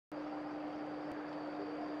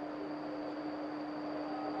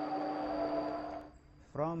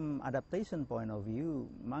From adaptation point of view,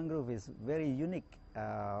 mangrove is very unique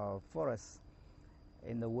forest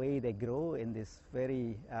in the way they grow in this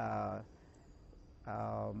very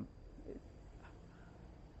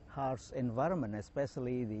harsh environment,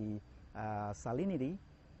 especially the salinity.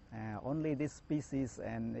 Only this species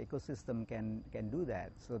and ecosystem can do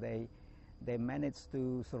that. So they manage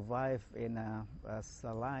to survive in a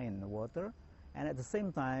saline water, and at the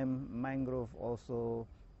same time, mangrove also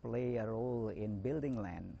play a role in building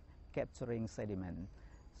land, capturing sediment.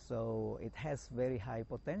 So it has very high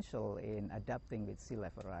potential in adapting with sea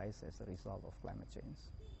level rise as a result of climate change.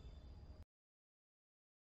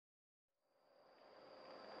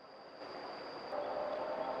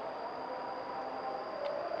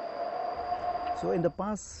 So in the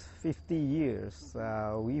past 50 years,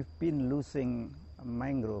 we've been losing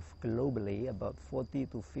mangrove globally about 40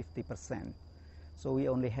 to 50%. So we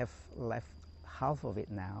only have left half of it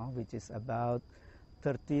now, which is about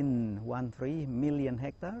 13 million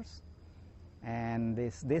hectares. And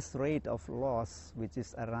this rate of loss, which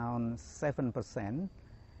is around 7%,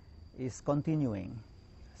 is continuing.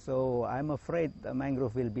 So I'm afraid the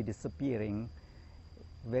mangrove will be disappearing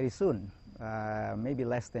very soon, maybe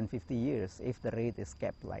less than 50 years, if the rate is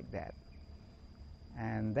kept like that.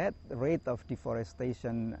 And that rate of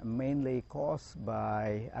deforestation mainly caused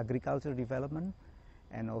by agricultural development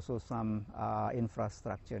and also some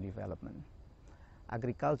infrastructure development.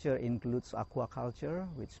 Agriculture includes aquaculture,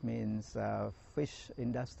 which means fish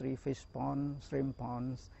industry, fish ponds, shrimp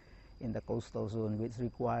ponds in the coastal zone, which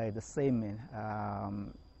require the same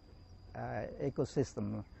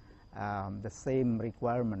ecosystem, the same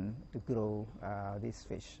requirement to grow these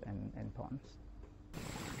fish and ponds.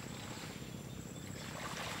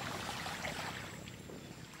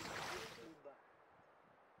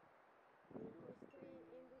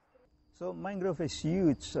 So mangrove is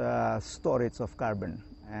huge storage of carbon,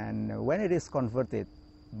 and when it is converted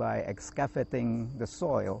by excavating the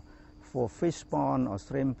soil for fish pond or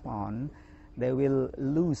shrimp pond, they will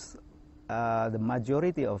lose the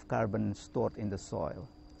majority of carbon stored in the soil.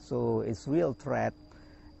 So it's real threat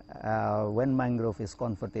when mangrove is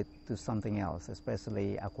converted to something else,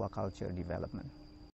 especially aquaculture development.